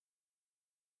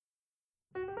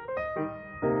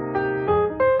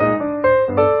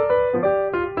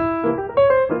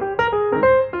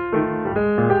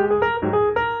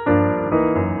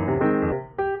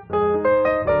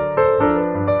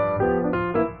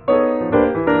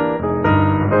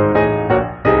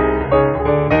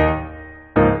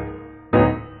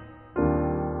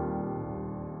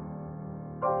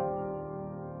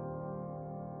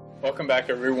back,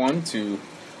 everyone, to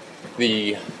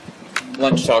the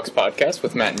Lunch Talks podcast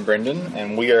with Matt and Brendan,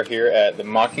 and we are here at the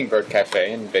Mockingbird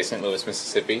Cafe in Bay St. Louis,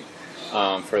 Mississippi,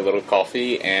 for a little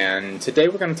coffee. And today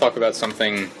we're going to talk about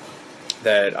something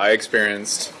that I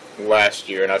experienced last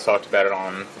year, and I talked about it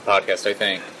on the podcast, I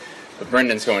think. But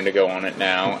Brendan's going to go on it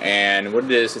now. And what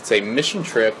it is, it's a mission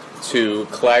trip to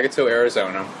Clagato,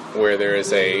 Arizona, where there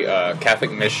is a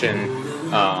Catholic mission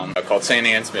called St.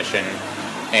 Anne's Mission.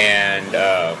 And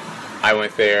I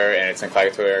went there, and it's in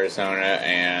Clagato, Arizona,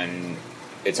 and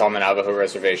it's on the Navajo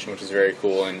reservation, which is very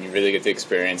cool, and you really get to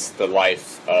experience the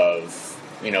life of,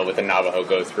 what the Navajo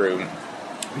go through,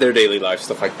 their daily life,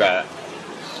 stuff like that.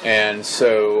 And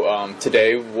so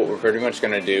today, what we're pretty much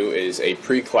going to do is a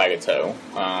pre-Clagato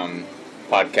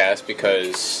podcast,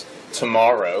 because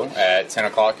tomorrow at 10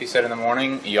 o'clock, you said, in the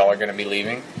morning, y'all are going to be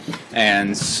leaving.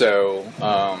 And so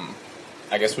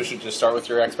I guess we should just start with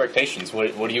your expectations.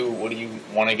 What do you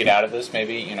want to get out of this?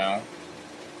 Maybe,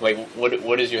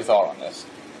 what is your thought on this?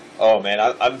 Oh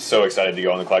man, I'm so excited to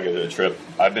go on the Clagato trip.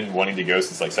 I've been wanting to go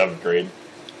since like 7th grade,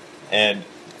 and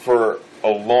for a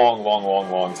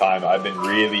long time, I've been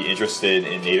really interested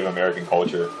in Native American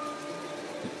culture.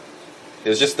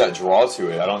 There's just that draw to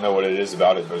it. I don't know what it is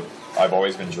about it, but I've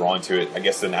always been drawn to it. I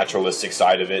guess the naturalistic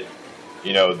side of it,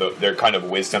 their kind of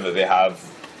wisdom that they have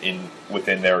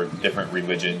within their different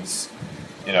religions.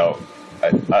 I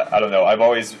don't know. I've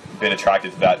always been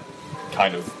attracted to that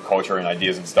kind of culture and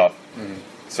ideas and stuff. Mm-hmm.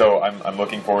 So I'm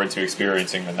looking forward to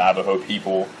experiencing the Navajo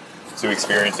people, to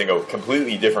experiencing a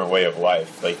completely different way of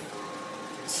life, like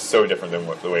so different than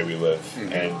the way we live.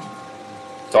 Mm-hmm.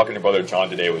 And talking to Brother John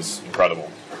today was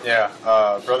incredible. Yeah,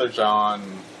 Brother John,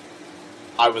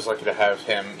 I was lucky to have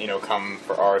him, come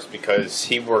for ours, because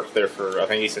he worked there for, I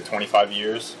think he said 25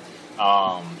 years.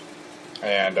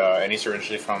 And he's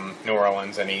originally from New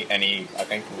Orleans, and he I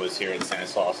think was here in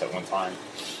Stanislaus at one time.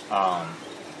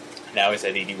 Now he's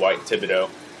at E.D. White Thibodaux.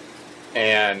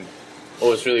 And what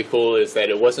was really cool is that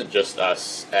it wasn't just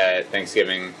us at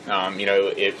Thanksgiving.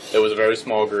 It was a very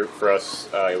small group for us.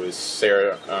 It was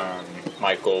Sarah,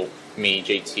 Michael, me,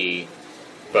 JT,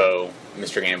 Bo,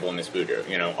 Mr. Gamble, and Miss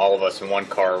Boudreaux. All of us in one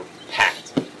car,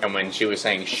 packed. And when she was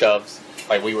saying shoves,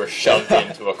 like we were shoved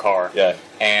into a car. Yeah.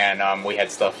 And we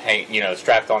had stuff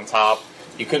strapped on top.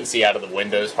 You couldn't see out of the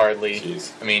windows hardly.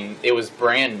 Jeez. I mean, it was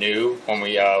brand new when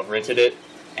we rented it,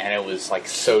 and it was like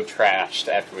so trashed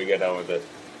after we got done with it.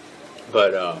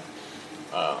 But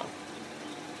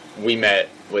we met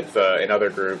with another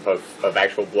group of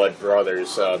actual blood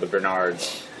brothers, the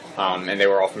Bernards, and they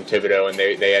were all from Thibodaux, and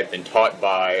they had been taught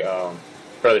by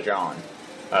Brother John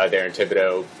there in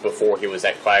Thibodaux before he was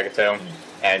at Clagato. Mm-hmm.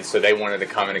 And so they wanted to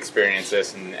come and experience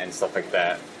this and stuff like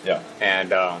that. Yeah.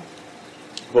 And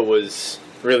what was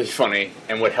really funny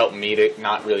and what helped me to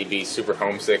not really be super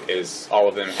homesick is all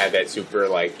of them had that super,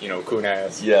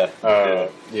 coon-ass,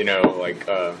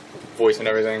 voice and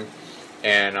everything.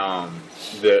 And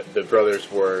the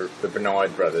brothers were the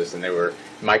Bernard brothers, and they were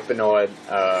Mike Bernard,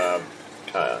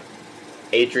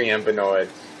 Adrienne Bernard,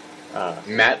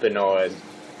 Matt Bernard,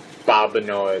 Bob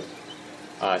Bernard,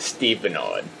 Steve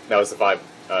Bernard. That was the 5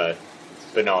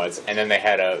 Bernards. And then they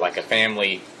had a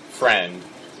family friend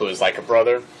who was like a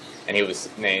brother, and he was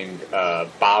named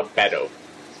Bob Beto.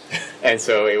 And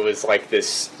so it was like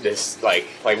this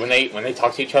when they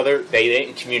talked to each other, they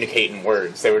didn't communicate in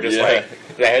words. They were just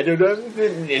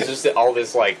it's just all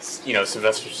this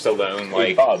Sylvester Stallone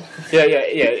hey, Bob. Yeah,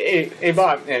 hey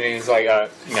Bob, and he's like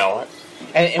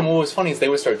and what was funny is they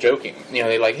would start joking.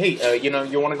 They're like, hey, you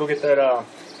want to go get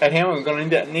that hammer? I'm going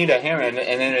to need a hammer, and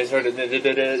then they started,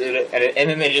 and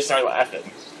then they just start laughing,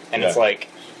 and It's like,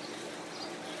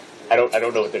 I don't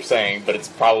know what they're saying, but it's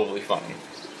probably funny.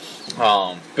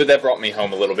 But that brought me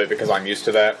home a little bit because I'm used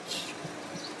to that.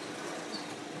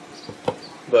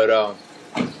 But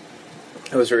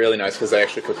it was really nice because they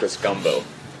actually cooked us gumbo.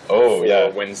 Oh yeah,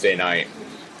 Wednesday night.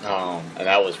 And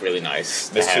that was really nice.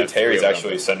 Mr. Terry's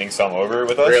actually sending some over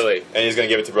with us. Really? And he's going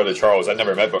to give it to Brother Charles. I've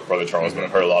never met Brother Charles, but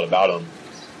I've heard a lot about him.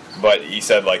 But he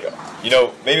said,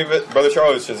 maybe Brother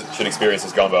Charles should experience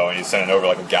this gumbo, and he's sending over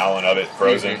a gallon of it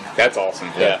frozen. Mm-hmm. That's awesome.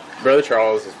 Yeah. Brother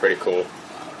Charles is pretty cool.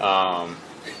 I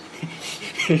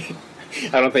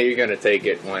don't think you're going to take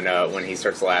it when he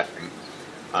starts laughing.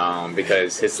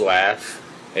 Because his laugh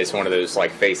is one of those,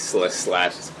 faceless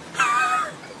laughs.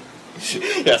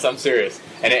 Yes, I'm serious.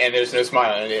 And there's no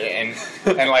smile,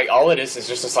 and all it is just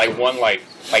this one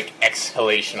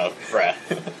exhalation of breath.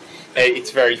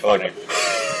 It's very funny.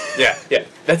 Yeah,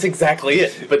 that's exactly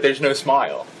it. But there's no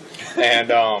smile,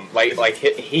 and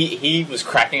he was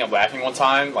cracking up laughing one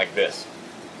time like this.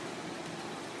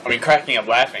 cracking up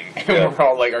laughing. And Yeah. we're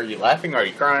all like, "Are you laughing? Are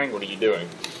you crying? What are you doing?"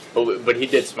 But he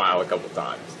did smile a couple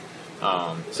times.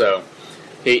 So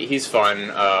he's fun.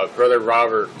 Brother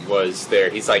Robert was there.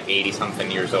 He's like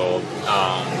 80-something years old.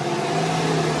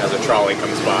 As a trolley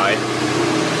comes by.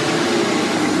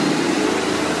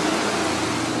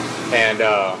 And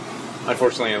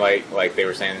unfortunately, like they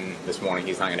were saying this morning,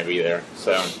 he's not going to be there,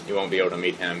 so you won't be able to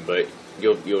meet him. But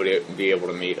you'll be able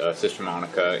to meet Sister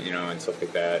Monica, and stuff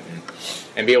like that,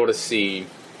 and be able to see.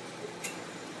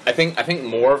 I think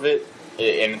more of it,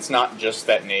 and it's not just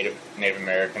that Native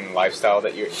American lifestyle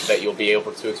that you'll be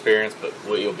able to experience, but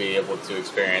what you'll be able to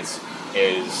experience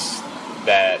is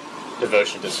that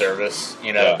devotion to service.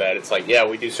 Yeah. That it's like, yeah,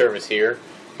 we do service here,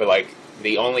 but like.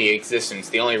 The only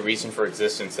reason for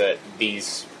existence that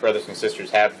these brothers and sisters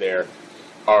have there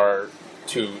are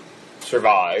to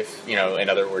survive, in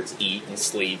other words, eat and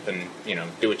sleep and,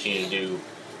 do what you need to do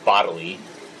bodily.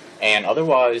 And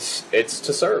otherwise, it's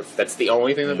to serve. That's the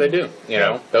only thing that they do,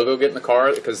 They'll go get in the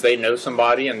car because they know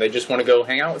somebody and they just want to go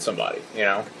hang out with somebody,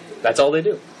 That's all they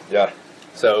do. Yeah.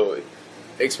 So,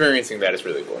 experiencing that is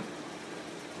really cool.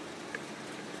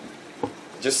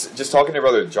 Just talking to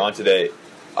Brother John today,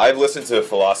 I've listened to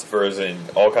philosophers and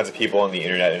all kinds of people on the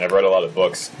internet, and I've read a lot of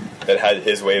books that had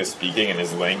his way of speaking and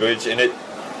his language in it.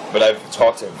 But I've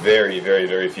talked to very, very,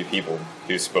 very few people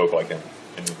who spoke like him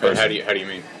in person. How do you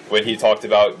mean? When he talked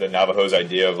about the Navajo's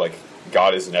idea of like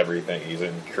God is in everything, He's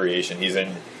in creation, He's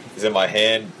in my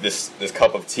hand, this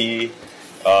cup of tea,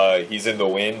 He's in the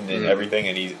wind and everything,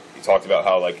 and he talked about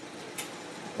how like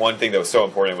one thing that was so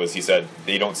important was he said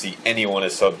they don't see anyone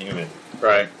as subhuman.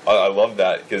 Right. I love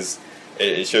that because.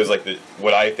 It shows like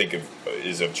what I think of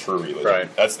is a true religion.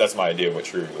 Right. That's my idea of what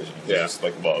true religion is. Yeah. Just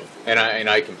like love. And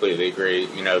I completely agree.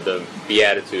 The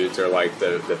Beatitudes are like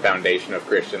the foundation of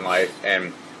Christian life.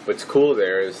 And what's cool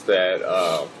there is that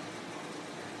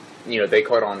they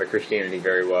caught on to Christianity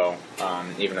very well,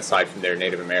 even aside from their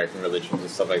Native American religions and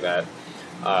stuff like that.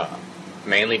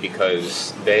 Mainly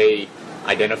because they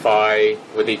identify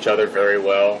with each other very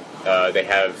well. They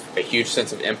have a huge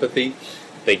sense of empathy.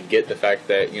 They get the fact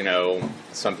that,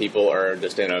 some people are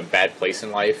just in a bad place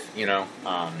in life,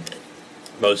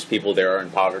 most people there are in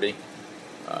poverty,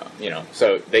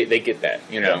 so they get that,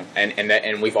 Yeah.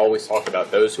 and we've always talked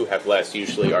about those who have less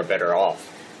usually are better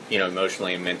off,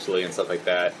 emotionally and mentally and stuff like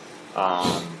that,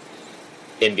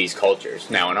 in these cultures.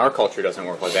 Now, in our culture, it doesn't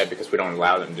work like that because we don't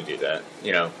allow them to do that,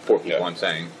 poor people, Yeah. I'm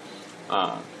saying.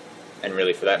 And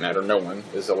really, for that matter, no one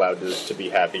is allowed to be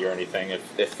happy or anything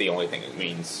if the only thing it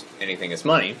means anything is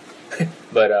money.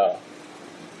 But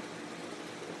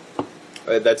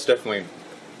that's definitely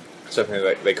something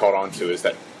that they caught on to is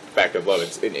that fact of love.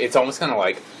 It's almost kind of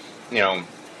like,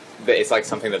 it's like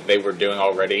something that they were doing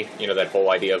already, that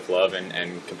whole idea of love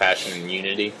and compassion and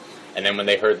unity. And then when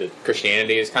they heard that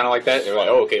Christianity is kind of like that, they were like,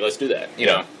 oh, okay, let's do that,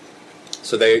 Yeah.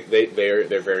 So they're very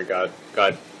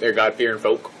they're God-fearing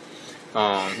folk.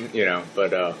 But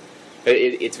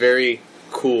it's very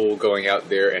cool going out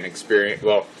there and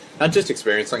not just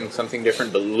experiencing something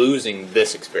different, but losing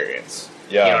this experience.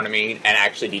 Yeah. You know what I mean? And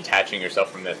actually detaching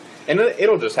yourself from this. And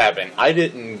it'll just happen. I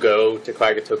didn't go to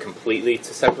Klagetoh completely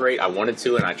to separate. I wanted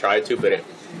to, and I tried to, but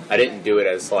I didn't do it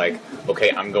as like,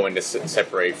 okay, I'm going to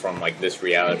separate from like this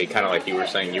reality, kind of like you were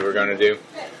saying you were going to do.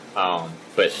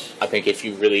 But I think if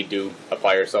you really do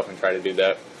apply yourself and try to do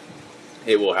that,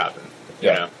 it will happen.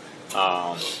 Yeah.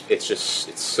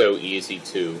 It's so easy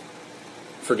to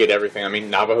forget everything. I mean,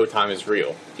 Navajo time is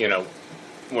real, and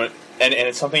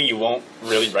it's something you won't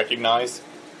really recognize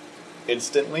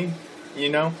instantly,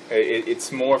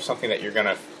 it's more of something that you're going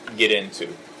to get into,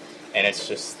 and it's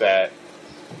just that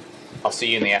I'll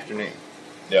see you in the afternoon.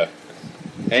 Yeah.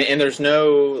 And there's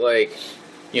no,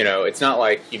 it's not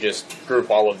like you just group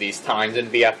all of these times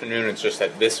into the afternoon, it's just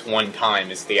that this one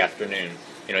time is the afternoon.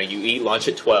 You eat lunch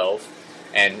at 12,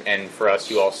 and for us,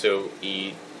 you also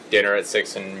eat dinner at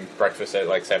 6 and breakfast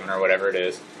at 7 or whatever it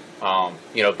is.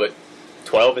 But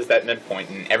 12 is that midpoint,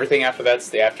 and everything after that's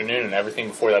the afternoon, and everything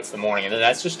before that's the morning, and then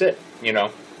that's just it,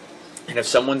 And if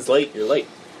someone's late, you're late.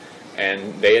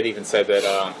 And they had even said that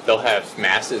they'll have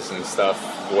masses and stuff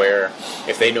where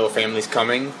if they know a family's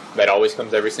coming, that always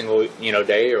comes every single,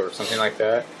 day or something like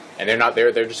that, and they're not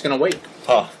there, they're just going to wait.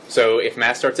 Huh. So if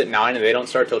mass starts at 9 and they don't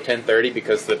start till 10:30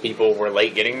 because the people were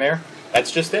late getting there,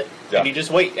 that's just it. Yeah. And you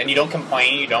just wait, and you don't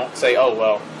complain, you don't say, oh,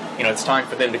 well, it's time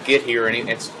for them to get here, and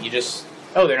you just,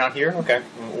 oh, they're not here? Okay,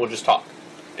 we'll just talk.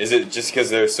 Is it just because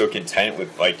they're so content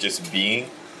with just being?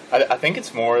 I think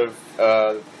it's more of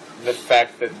the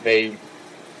fact that they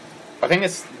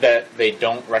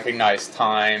don't recognize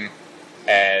time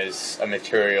as a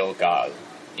material god.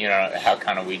 how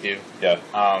kind of we do. Yeah.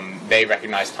 They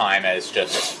recognize time as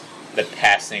just the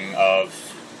passing of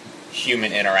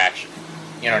human interaction.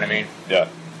 You know what I mean? Yeah.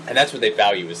 And that's what they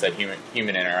value, is that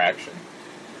human interaction.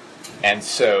 And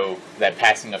so that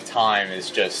passing of time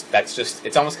is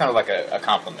it's almost kind of like a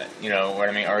compliment, you know what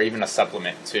I mean? Or even a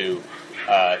supplement to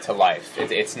life.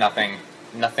 It's nothing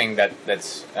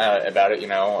that's about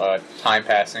it, time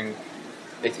passing.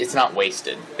 It's not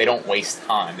wasted. They don't waste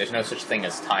time. There's no such thing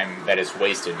as time that is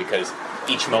wasted, because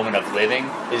each moment of living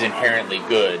is inherently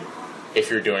good if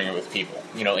you're doing it with people,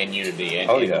 in unity and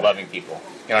loving people.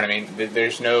 You know what I mean?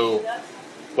 There's no,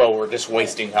 well, we're just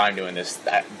wasting time doing this.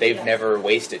 They've never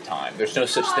wasted time. There's no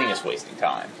such thing as wasting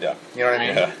time. Yeah. You know what I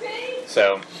mean? Yeah.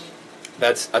 So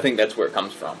I think that's where it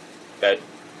comes from. That,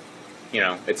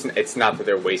 it's not that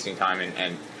they're wasting time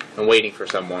and waiting for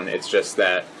someone. It's just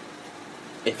that,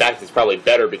 in fact, it's probably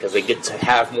better because they get to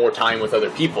have more time with other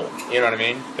people. You know what I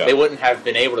mean? Yeah. They wouldn't have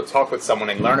been able to talk with someone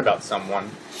and learn about someone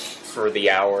for the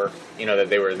hour, that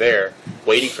they were there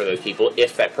waiting for those people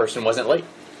if that person wasn't late.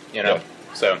 Yeah.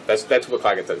 So that's what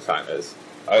Claggett's time is.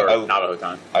 Or Navajo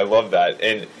time. I love that.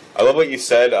 And I love what you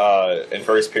said in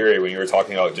first period when you were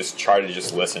talking about just try to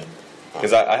just listen.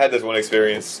 Because I had this one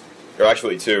experience, or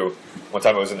actually two. One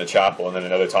time I was in the chapel, and then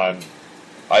another time,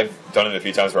 I've done it a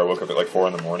few times where I woke up at like 4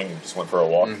 in the morning and just went for a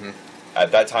walk. Mm-hmm.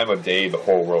 At that time of day, the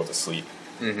whole world's asleep.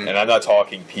 Mm-hmm. And I'm not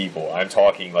talking people. I'm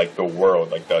talking like the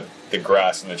world, like the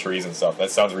grass and the trees and stuff. That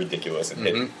sounds ridiculous and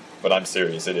hidden, but I'm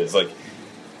serious. It is.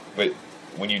 But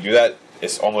when you do that,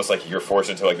 it's almost like you're forced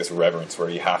into like this reverence where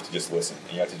you have to just listen.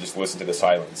 And you have to just listen to the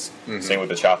silence. Mm-hmm. Same with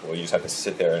the chapel. You just have to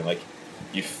sit there and like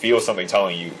you feel something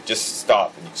telling you, just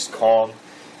stop and just calm.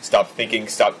 Stop thinking.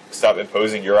 Stop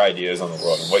imposing your ideas on the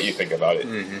world and what you think about it,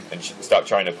 and stop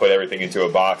trying to put everything into a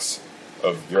box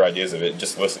of your ideas of it. And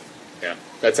just listen. Yeah,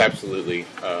 that's absolutely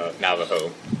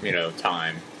Navajo,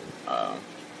 time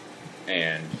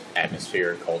and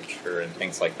atmosphere and culture and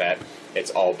things like that.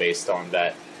 It's all based on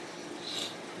that.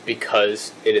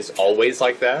 Because it is always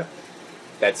like that,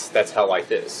 that's how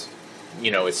life is.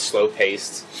 It's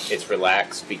slow-paced, it's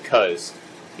relaxed, because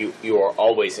you are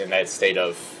always in that state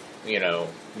of,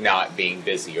 not being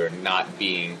busy or not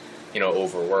being,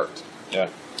 overworked. Yeah.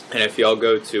 And if y'all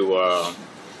go to,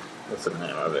 what's the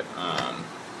name of it?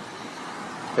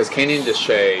 Because Canyon de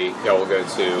Chelly, y'all will go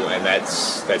to, and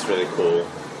that's really cool.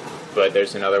 But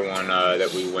there's another one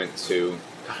that we went to.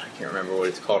 God, I can't remember what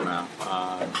it's called now.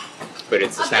 But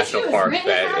it's this national park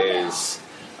that is.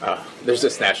 There's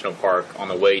this national park on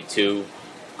the way to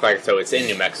Claggett's. It's in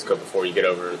New Mexico before you get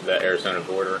over the Arizona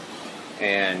border,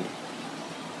 and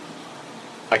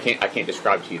I can't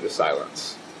describe to you the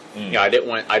silence. I didn't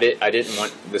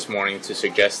want this morning to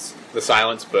suggest the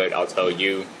silence, but I'll tell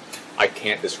you, I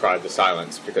can't describe the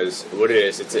silence, because what it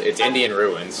is, it's Indian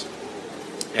ruins,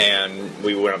 and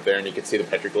we went up there and you could see the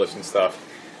petroglyphs and stuff,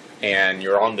 and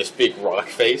you're on this big rock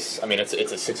face. I mean, it's a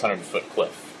 600-foot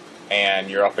cliff, and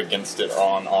you're up against it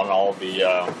on all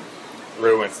the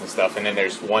ruins and stuff, and then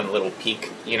there's one little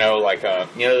peak, in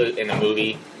the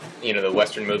movie, the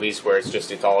Western movies where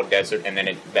it's all desert, and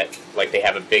then they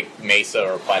have a big mesa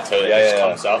or plateau that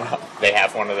comes up. They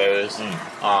have one of those,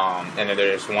 and then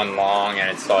there's one long, and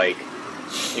it's like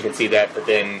you can see that, but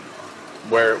then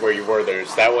where you were,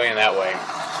 there's that way and that way.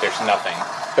 There's nothing.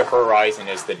 The horizon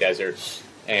is the desert,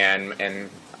 and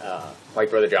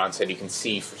like Brother John said, you can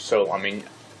see for so. I mean,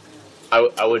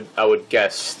 I would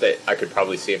guess that I could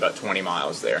probably see about 20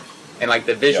 miles there. And like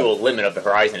the visual limit of the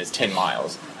horizon is 10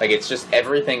 miles. Like it's just,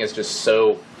 everything is just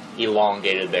so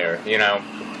elongated there,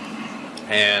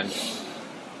 And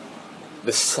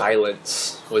the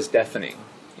silence was deafening.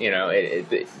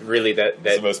 It really that's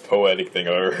the most poetic thing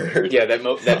I've ever heard. Yeah,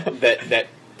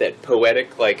 that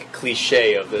poetic like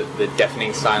cliche of the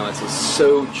deafening silence is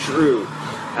so true.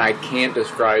 And I can't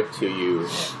describe to you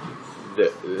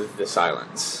the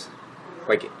silence.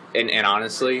 Like and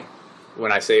honestly,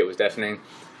 when I say it was deafening,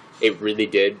 it really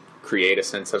did create a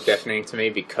sense of deafening to me,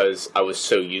 because I was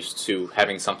so used to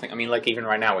having something. I mean, like even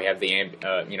right now we have the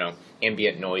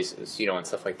ambient noises, and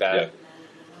stuff like that. Yeah.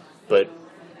 But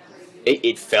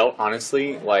it felt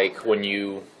honestly like when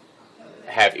you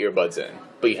have earbuds in,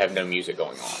 but you have no music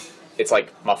going on. It's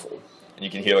like muffled. And you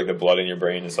can hear like the blood in your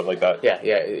brain and stuff like that. Yeah.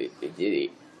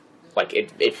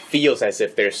 It feels as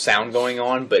if there's sound going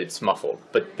on, but it's muffled.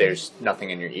 But there's nothing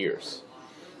in your ears,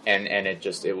 and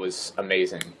it was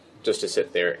amazing. Just to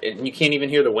sit there, and you can't even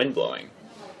hear the wind blowing.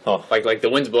 Huh. Like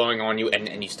the wind's blowing on you,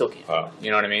 and you still can't. Wow.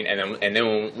 You know what I mean? And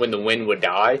then when the wind would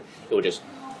die, it would just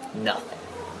nothing.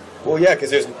 Well, yeah, because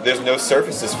there's no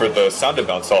surfaces for the sound to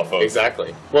bounce off of.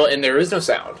 Exactly. Well, and there is no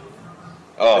sound.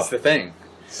 Oh. That's the thing.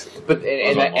 But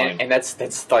and that's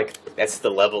the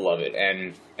level of it,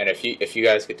 and if you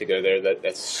guys get to go there,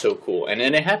 that's so cool, and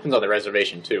it happens on the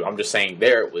reservation too. I'm just saying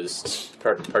there it was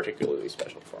particularly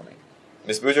special for me.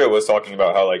 Miss Boudreaux was talking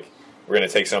about how like we're gonna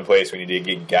take someplace, we need to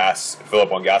get gas, fill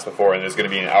up on gas before, and there's gonna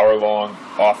be an hour-long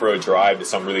off-road drive to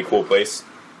some really cool place.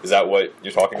 Is that what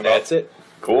you're talking about? That's it.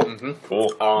 Cool. Mm-hmm.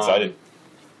 Cool. Excited.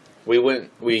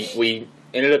 We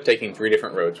ended up taking 3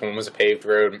 different roads. One was a paved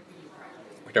road.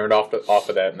 We turned off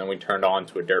of that, and then we turned on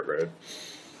to a dirt road.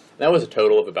 That was a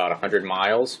total of about 100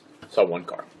 miles. So 1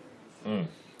 car. Yeah.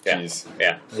 Jeez.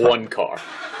 Yeah. 1 car.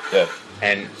 Yeah.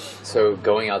 And so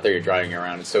going out there, you're driving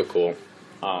around. It's so cool.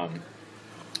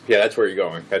 Yeah, that's where you're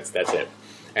going. That's it.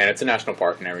 And it's a national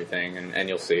park and everything, and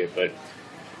you'll see it. But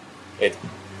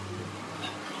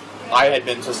I had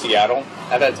been to Seattle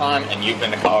at that time, and you've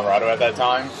been to Colorado at that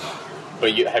time.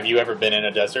 But have you ever been in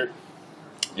a desert?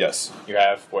 Yes. You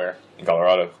have? Where? In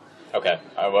Colorado. Okay.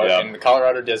 Well, yeah. In the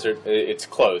Colorado desert, it's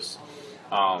close.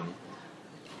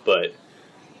 But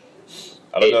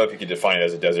I don't know if you could define it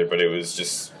as a desert, but it was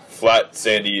just flat,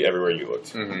 sandy everywhere you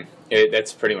looked. Mm-hmm.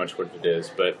 That's pretty much what it is.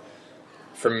 But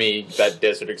for me, that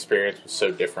desert experience was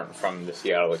so different from the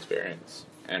Seattle experience,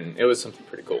 and it was something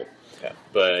pretty cool. Yeah.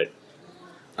 But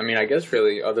I mean, I guess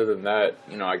really, other than that,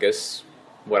 I guess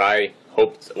what I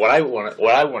want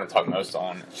to talk most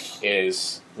on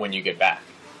is when you get back.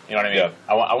 You know what I mean?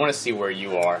 Yeah. I want to see where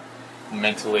you are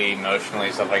mentally,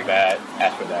 emotionally, stuff like that.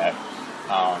 After that,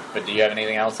 but do you have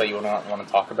anything else that you want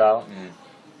to talk about?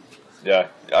 Yeah,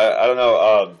 I don't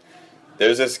know.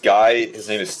 There's this guy. His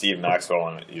name is Steve Maxwell,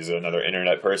 and he's another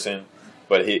internet person.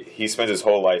 But he spends his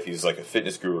whole life. He's like a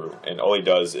fitness guru, and all he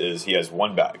does is he has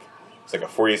one bag. It's like a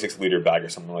 46-liter bag or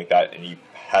something like that, and he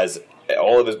has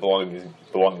all of his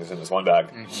belongings in this one bag.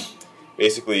 Mm-hmm.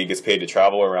 Basically, he gets paid to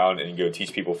travel around and go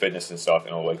teach people fitness and stuff,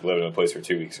 and he'll like live in a place for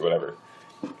 2 weeks or whatever.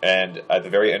 And at the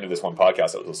very end of this one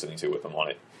podcast I was listening to with him on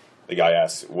it, the guy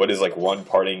asks, "What is like one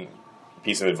parting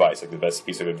piece of advice, like the best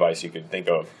piece of advice you can think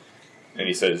of?" And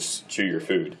he says, "Chew your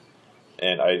food."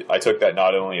 And I took that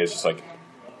not only as just like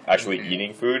actually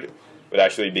eating food, but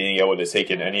actually being able to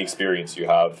take in any experience you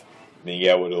have, being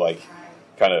able to like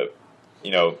kind of,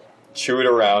 chew it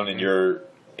around in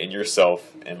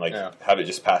yourself and like have it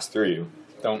just pass through you.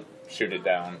 Don't shoot it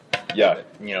down. Yeah.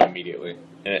 Immediately.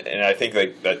 And I think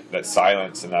like that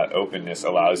silence and that openness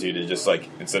allows you to just like,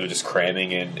 instead of just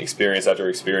cramming in experience after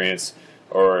experience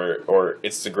or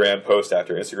Instagram post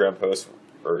after Instagram post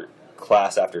or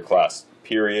class after class,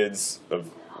 periods of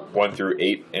 1 through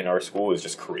 8 in our school is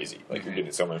just crazy. Like you're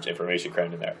getting so much information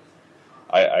crammed in there.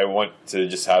 I want to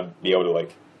just be able to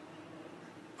like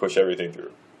push everything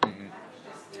through. Mm-hmm.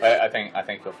 I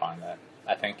think you'll find that.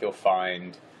 I think you'll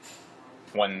find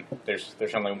when there's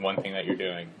only one thing that you're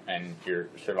doing and you're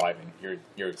surviving,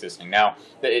 you're existing. Now,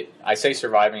 I say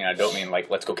surviving, and I don't mean like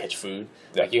let's go catch food.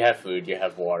 Yeah. Like you have food, you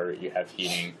have water, you have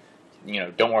heating.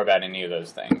 Don't worry about any of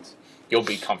those things. You'll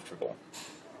be comfortable.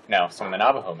 Now, some of the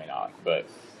Navajo may not, but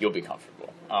you'll be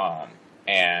comfortable.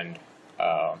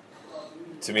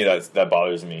 To me, that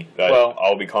bothers me.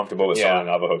 I'll be comfortable, but some of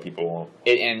the Navajo people won't.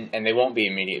 And they won't be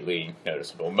immediately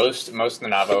noticeable. Most of the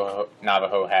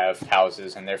Navajo have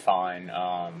houses and they're fine,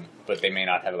 but they may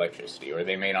not have electricity, or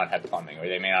they may not have plumbing, or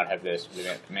they may not have this, or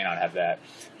they may not have that.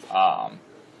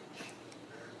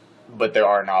 But there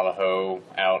are Navajo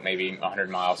out maybe 100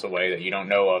 miles away that you don't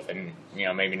know of, and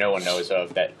maybe no one knows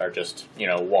of, that are just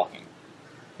walking.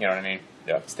 You know what I mean?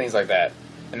 Yeah. It's things like that.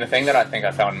 And the thing that I think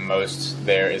I found most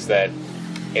there is that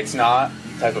it's not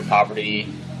the type of poverty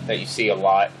that you see a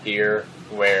lot here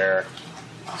where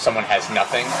someone has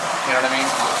nothing, you know what I mean?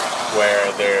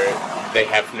 Where they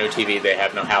have no TV, they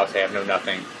have no house, they have no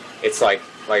nothing. It's like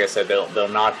I said, they'll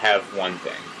not have one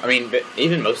thing. I mean,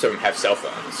 even most of them have cell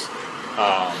phones,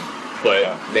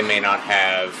 but they may not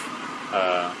have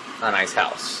a nice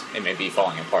house. It may be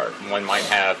falling apart. One might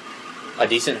have a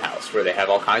decent house where they have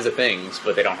all kinds of things,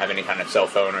 but they don't have any kind of cell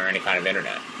phone or any kind of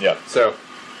internet. Yeah. So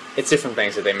it's different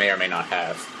things that they may or may not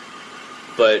have.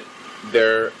 But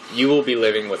you will be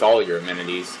living with all your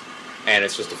amenities, and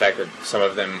it's just the fact that some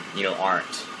of them,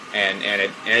 aren't. And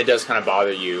it does kind of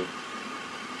bother you,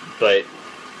 but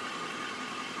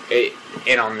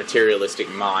in our materialistic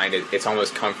mind, it's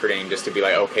almost comforting just to be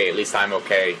like, okay, at least I'm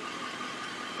okay.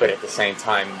 But at the same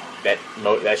time,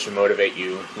 that should motivate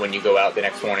you when you go out the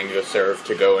next morning to go serve,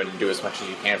 to go and do as much as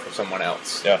you can for someone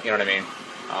else. Yeah. You know what I mean?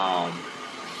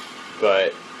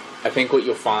 But I think what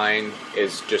you'll find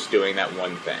is just doing that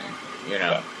one thing.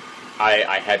 Yeah.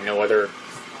 I had no other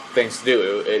things to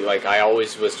do. I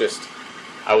always was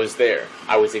I was there.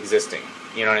 I was existing.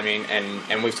 You know what I mean?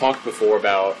 And we've talked before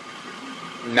about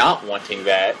not wanting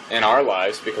that in our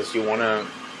lives because you want to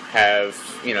have,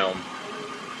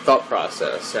 thought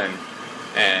process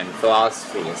and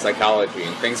philosophy and psychology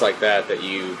and things like that that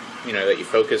you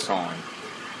focus on.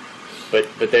 But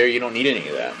there you don't need any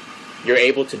of that. You're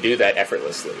able to do that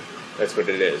effortlessly. That's what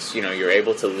it is. You're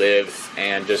able to live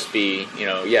and just be,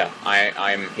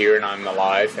 I'm here and I'm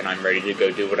alive and I'm ready to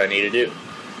go do what I need to do.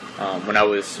 When I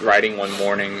was writing one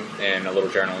morning in a little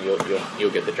journal,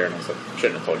 you'll get the journals. I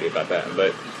shouldn't have told you about that,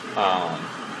 but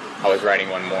I was writing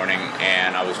one morning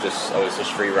and I was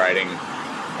just free writing,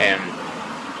 and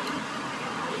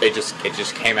it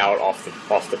just came out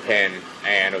off the pen,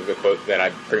 and it was a quote that I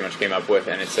pretty much came up with,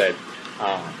 and it said,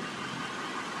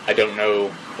 I don't know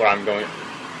what I'm going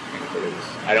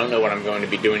to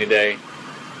be doing today.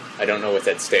 I don't know what's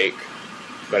at stake,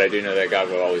 but I do know that God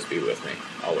will always be with me,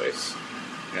 always.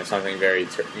 Something very,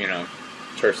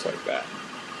 terse like that.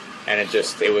 And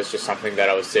it was just something that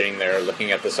I was sitting there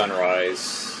looking at the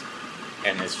sunrise,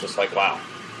 and it's just like, wow.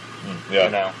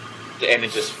 Yeah. And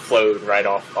it just flowed right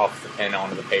off the pen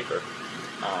onto the paper.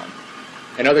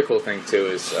 Another cool thing, too,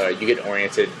 is you get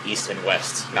oriented east and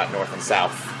west, not north and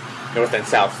south. North and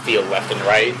south feel left and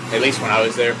right, at least when I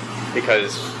was there,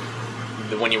 because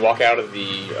when you walk out of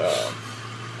the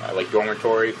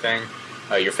dormitory thing,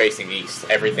 you're facing east.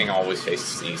 Everything always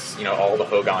faces east. All the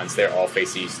hogans there all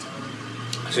face east.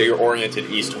 So you're oriented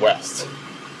east-west.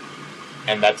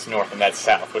 And that's north and that's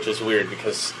south, which is weird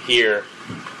because here,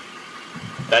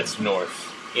 that's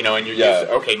north. And you're just,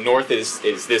 okay, north is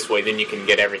this way, then you can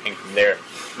get everything from there.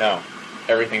 No.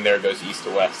 Everything there goes east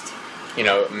to west.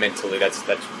 Mentally,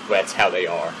 that's how they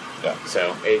are. Yeah.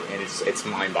 So it's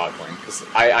mind-boggling because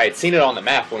I had seen it on the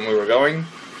map when we were going,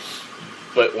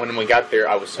 but when we got there,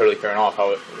 I was totally thrown off.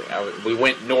 We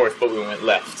went north, but we went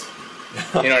left.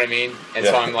 You know what I mean? And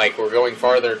so I'm like, we're going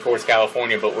farther towards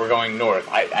California, but we're going north.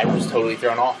 I was totally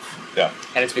thrown off. Yeah.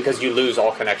 And it's because you lose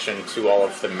all connection to all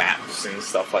of the maps and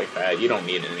stuff like that. You don't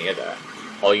need any of that.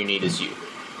 All you need is you.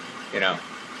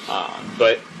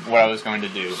 But what I was going to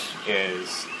do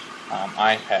is,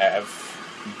 I have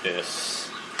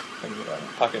this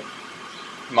pocket,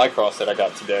 my cross that I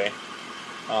got today,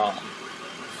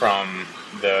 from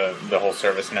the whole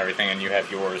service and everything, and you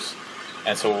have yours.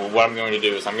 And so what I'm going to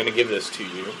do is I'm going to give this to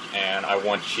you, and I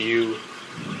want you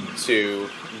to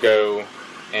go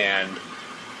and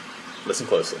listen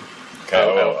closely. Okay,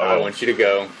 I want you to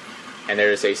go, and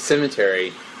there's a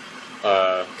cemetery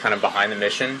kind of behind the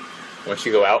mission. Once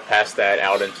you go out past that,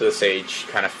 out into the sage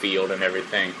kind of field and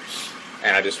everything,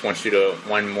 and I just want you to,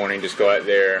 one morning, just go out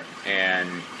there and,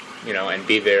 and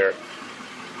be there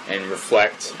and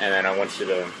reflect, and then I want you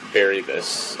to bury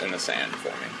this in the sand for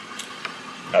me.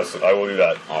 Absolutely, I will do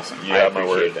that. Awesome. You have my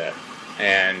word. That.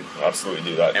 And I'll absolutely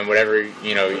do that. And whatever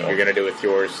you're going to do with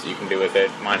yours, you can do with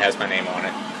it. Mine has my name on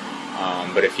it.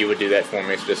 But if you would do that for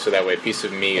me, it's just so that way a piece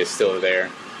of me is still there,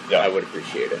 I would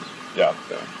appreciate it. Yeah.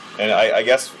 So. And I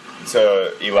guess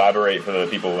to elaborate for the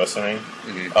people listening,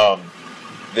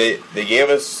 they gave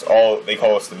us all. They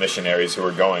call us the missionaries who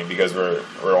are going because we're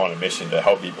on a mission to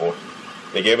help people.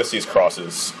 They gave us these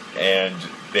crosses, and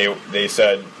they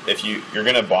said if you're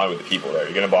going to bond with the people there,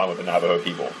 you're going to bond with the Navajo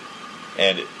people.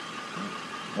 And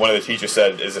one of the teachers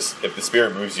said, if the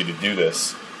Spirit moves you to do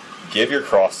this, give your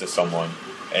cross to someone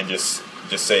and just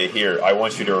say, here, I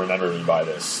want you to remember me by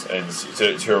this, and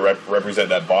to represent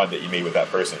that bond that you made with that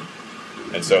person.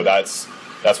 And so that's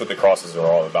what the crosses are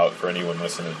all about for anyone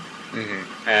listening.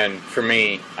 Mm-hmm. And for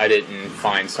me, I didn't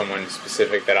find someone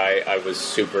specific that I was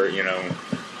super,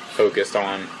 focused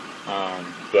on.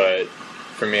 But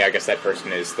for me, I guess that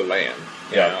person is the land.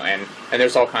 You know? And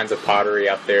there's all kinds of pottery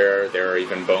out there. There are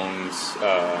even bones.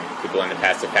 People in the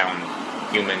past have found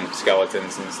human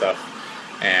skeletons and stuff.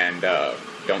 And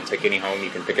don't take any home. You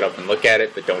can pick it up and look at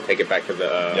it, but don't take it back to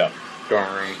the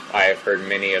dorm room. I have heard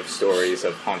many of stories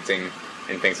of haunting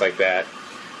and things like that.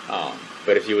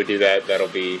 But if you would do that, that'll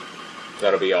be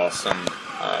awesome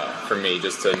for me,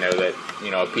 just to know that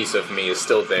a piece of me is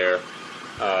still there,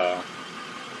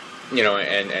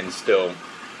 and still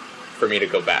for me to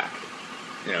go back,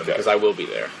 because I will be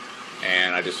there,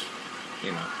 and I just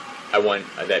I want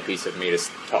that piece of me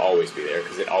to always be there,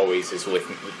 because it always is with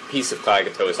me. The piece of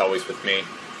Klagetoh is always with me,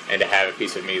 and to have a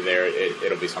piece of me there,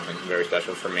 it'll be something very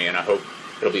special for me, and I hope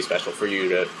it'll be special for you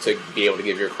to be able to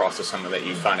give your cross to someone that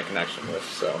you find a connection with.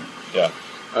 So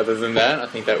other than that, I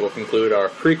think that will conclude our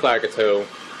pre-Klagetoh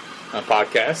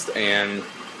podcast, and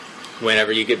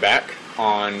whenever you get back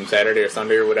on Saturday or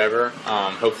Sunday or whatever,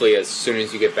 hopefully as soon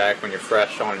as you get back, when you're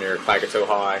fresh on your Klagetoh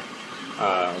high,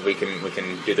 we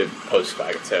can do the post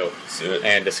Klagetoh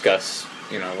and discuss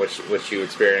what you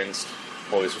experienced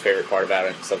what was your favorite part about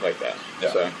it, and stuff like that.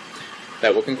 Yeah. So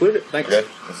that will conclude it. Thanks. Okay,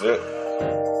 that's it.